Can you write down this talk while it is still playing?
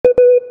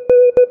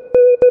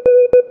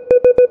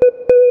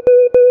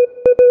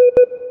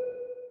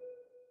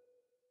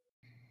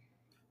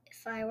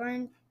If I Were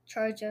in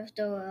Charge of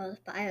the World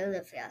by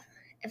Olivia.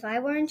 If I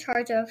were in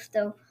charge of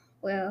the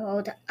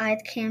world,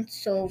 I'd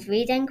cancel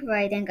reading,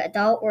 writing,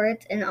 adult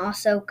words, and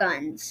also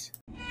guns.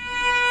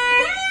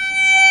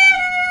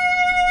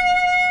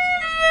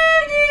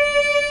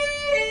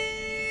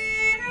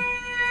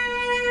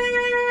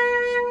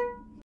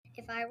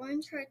 If I were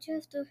in charge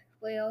of the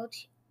world,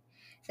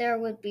 there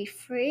would be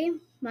free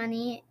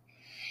money,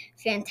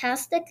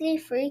 fantastically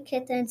free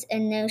kittens,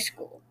 and no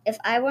school. If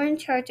I were in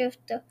charge of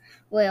the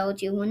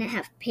world, you wouldn't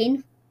have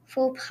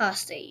painful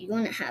pasta. You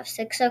wouldn't have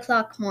 6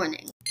 o'clock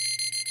morning.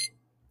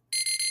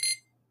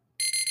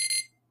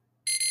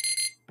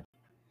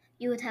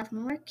 You would have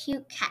more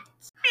cute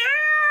cats.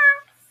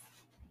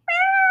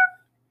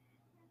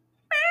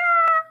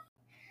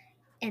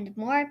 And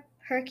more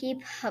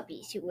perky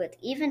puppies. You would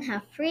even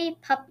have free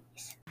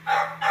puppies.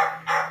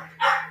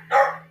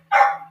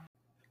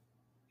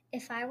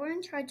 If I were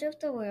in charge of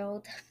the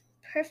world,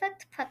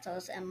 perfect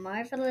pretzels and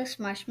marvelous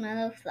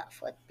marshmallow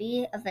fluff would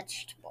be a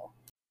vegetable.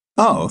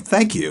 Oh,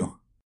 thank you.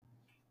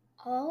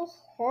 All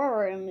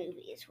horror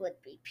movies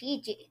would be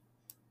PG.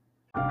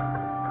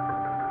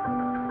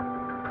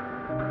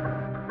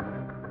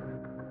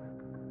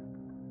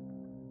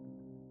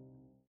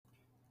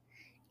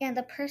 And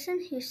the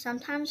person who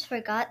sometimes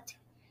forgot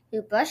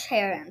to brush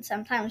hair and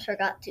sometimes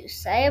forgot to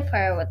say a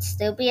prayer would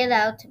still be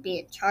allowed to be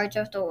in charge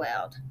of the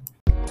world.